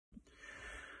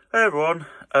Hey everyone,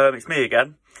 it's me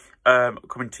again,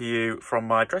 coming to you from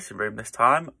my dressing room this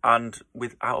time, and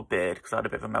without a beard because I had a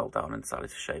bit of a meltdown and decided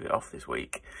to shave it off this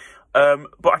week.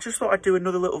 But I just thought I'd do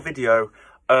another little video,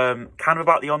 kind of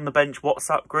about the On The Bench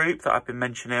WhatsApp group that I've been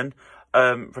mentioning.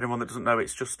 For anyone that doesn't know,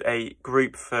 it's just a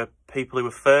group for people who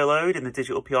are furloughed in the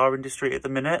digital PR industry at the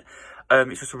minute.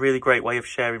 It's just a really great way of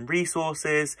sharing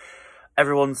resources.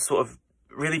 Everyone's sort of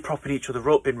really propping each other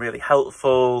up, been really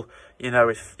helpful. You know,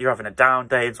 if you're having a down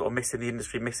day and sort of missing the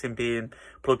industry, missing being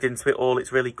plugged into it all,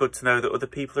 it's really good to know that other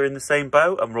people are in the same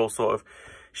boat and we're all sort of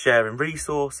sharing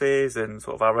resources and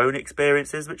sort of our own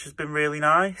experiences, which has been really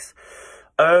nice.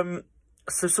 So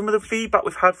some of the feedback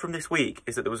we've had from this week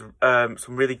is that there was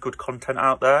some really good content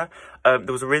out there.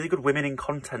 There was a really good Women in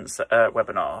Content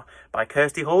webinar by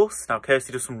Kirsty Hulse. Now,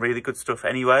 Kirsty does some really good stuff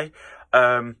anyway.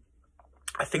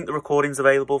 I think the recording's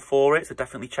available for it, so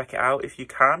definitely check it out if you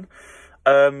can.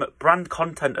 Brand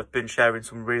Content have been sharing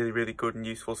some really good and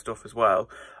useful stuff as well.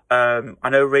 I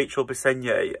know Rachel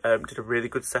Senbenyei did a really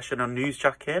good session on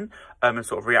newsjacking and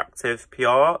sort of reactive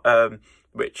PR,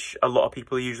 which a lot of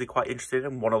people are usually quite interested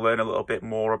in and want to learn a little bit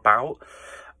more about.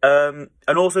 And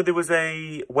also there was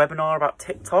a webinar about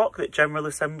TikTok that General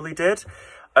Assembly did.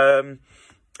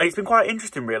 It's been quite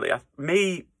interesting, really.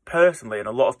 Me personally, and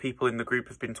a lot of people in the group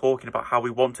have been talking about how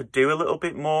we want to do a little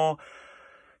bit more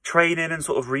training and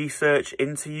sort of research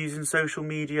into using social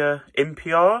media in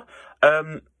PR.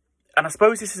 And I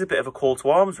suppose this is a bit of a call to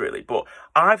arms, really, but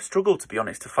I've struggled, to be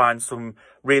honest, to find some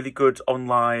really good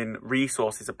online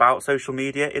resources about social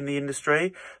media in the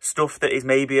industry, stuff that is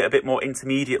maybe at a bit more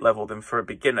intermediate level than for a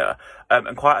beginner.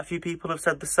 And quite a few people have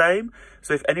said the same.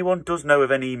 So if anyone does know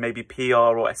of any maybe PR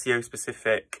or SEO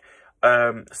specific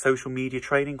social media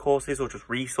training courses or just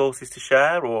resources to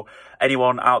share, or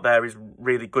anyone out there is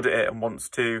really good at it and wants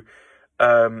to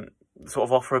sort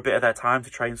of offer a bit of their time to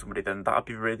train somebody, then that would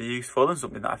be really useful and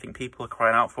something that I think people are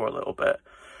crying out for a little bit.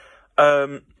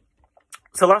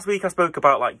 So last week I spoke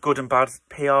about like good and bad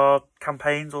PR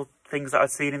campaigns or things that I'd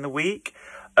seen in the week.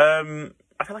 I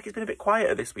feel like it's been a bit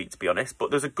quieter this week, to be honest, but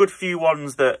there's a good few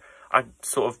ones that I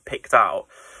sort of picked out.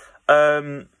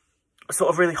 A sort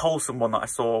of really wholesome one that I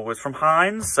saw was from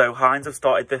Heinz. So Heinz have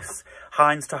started this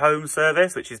Heinz to Home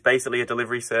service, which is basically a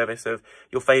delivery service of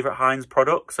your favourite Heinz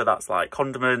products. So that's like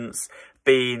condiments,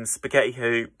 beans, spaghetti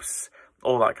hoops,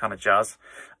 all that kind of jazz.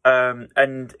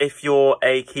 And if you're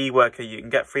a key worker, you can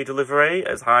get free delivery,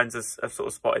 as Heinz have sort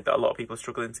of spotted that a lot of people are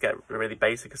struggling to get really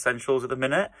basic essentials at the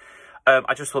minute.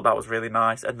 I just thought that was really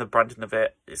nice, and the branding of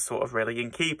it is sort of really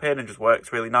in keeping and just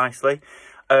works really nicely.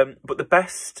 But the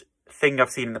best thing I've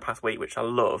seen in the past week, which I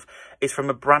love, is from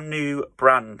a brand new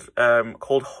brand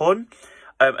called Hun.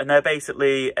 And they're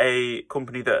basically a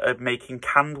company that are making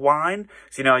canned wine.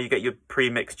 So you know, you get your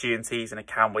pre-mixed G&Ts in a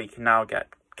can, where you can now get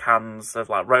cans of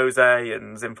like rosé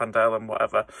and Zinfandel and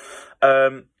whatever.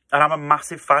 And I'm a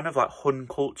massive fan of like Hun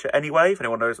culture anyway, if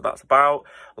anyone knows what that's about.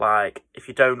 Like, if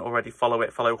you don't already follow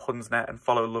it, follow Hunsnet and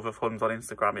follow Love of Huns on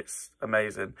Instagram. It's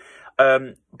amazing.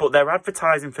 But their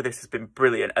advertising for this has been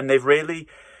brilliant, and they've really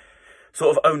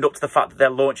sort of owned up to the fact that they're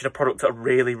launching a product at a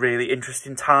really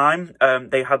interesting time.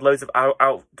 They had loads of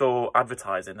outdoor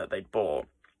advertising that they'd bought.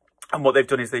 And what they've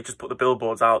done is they just put the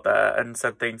billboards out there and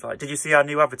said things like, did you see our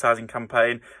new advertising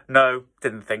campaign? No,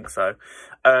 didn't think so.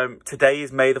 Today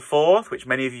is May the 4th, which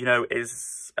many of you know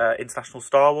is International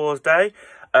Star Wars Day.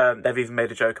 They've even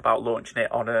made a joke about launching it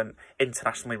on an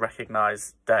internationally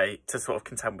recognised day to sort of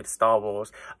contend with Star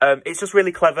Wars. It's just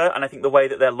really clever, and I think the way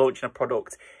that they're launching a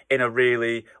product in a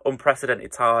really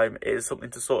unprecedented time is something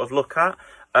to sort of look at.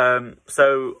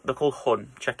 So they're called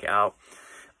Hun, check it out.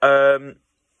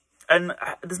 And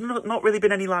there's not really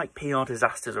been any like PR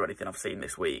disasters or anything I've seen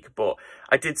this week, but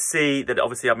I did see that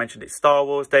obviously I mentioned it's Star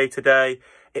Wars Day today.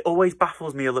 It always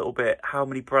baffles me a little bit how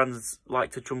many brands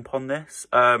like to jump on this.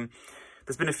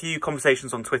 There's been a few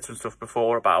conversations on Twitter and stuff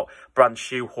before about brands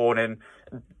shoehorning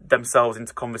themselves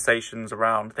into conversations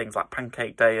around things like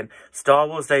Pancake Day, and Star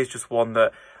Wars Day is just one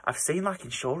that I've seen like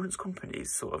insurance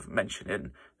companies sort of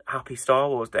mentioning Happy Star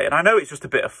Wars Day. And I know it's just a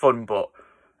bit of fun, but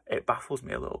it baffles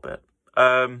me a little bit.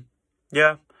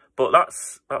 Yeah, but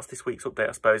that's this week's update,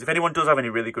 I suppose. If anyone does have any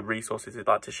really good resources they'd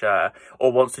like to share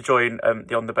or wants to join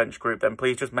the On The Bench group, then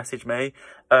please just message me.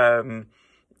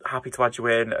 Happy to add you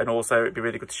in, and also it'd be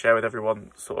really good to share with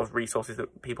everyone sort of resources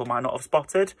that people might not have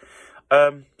spotted.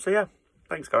 So yeah,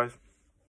 thanks guys.